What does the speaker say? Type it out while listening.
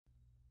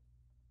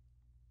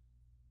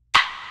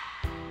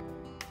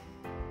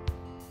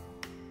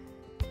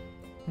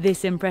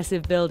This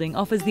impressive building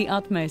offers the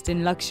utmost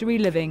in luxury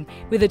living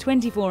with a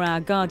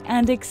 24-hour guard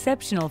and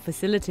exceptional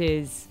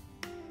facilities.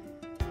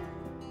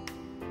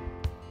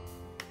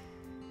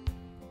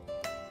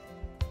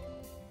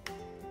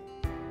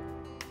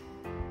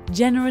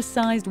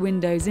 Generous-sized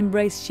windows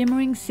embrace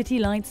shimmering city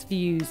lights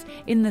views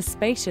in the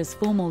spacious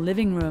formal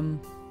living room.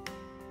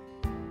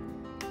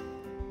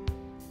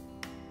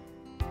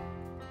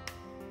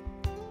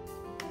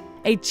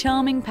 A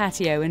charming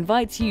patio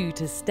invites you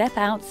to step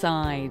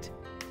outside.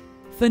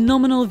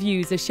 Phenomenal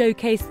views are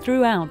showcased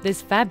throughout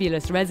this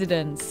fabulous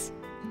residence.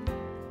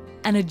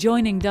 An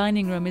adjoining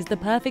dining room is the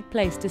perfect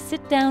place to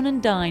sit down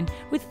and dine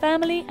with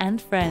family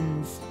and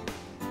friends.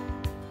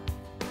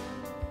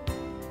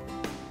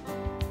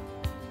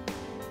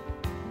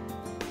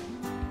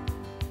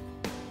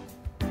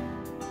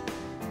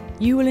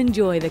 You will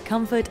enjoy the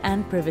comfort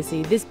and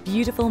privacy this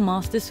beautiful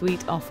master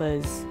suite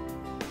offers.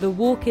 The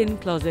walk-in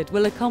closet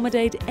will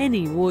accommodate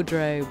any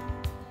wardrobe.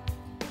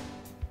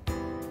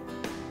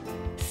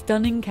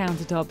 Stunning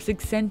countertops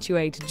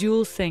accentuate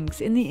dual sinks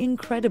in the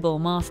incredible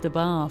master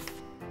bath.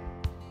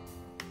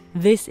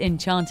 This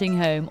enchanting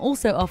home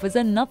also offers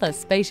another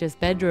spacious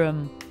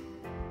bedroom.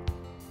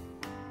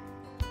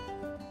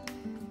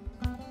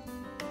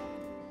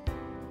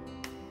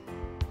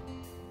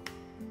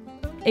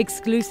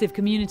 Exclusive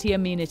community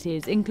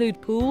amenities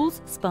include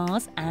pools,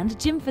 spas, and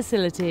gym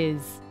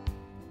facilities.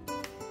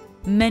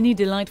 Many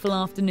delightful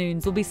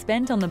afternoons will be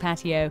spent on the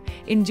patio,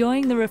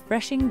 enjoying the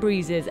refreshing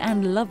breezes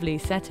and lovely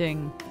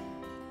setting.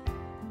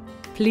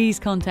 Please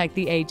contact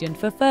the agent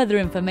for further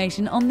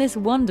information on this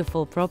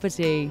wonderful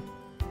property.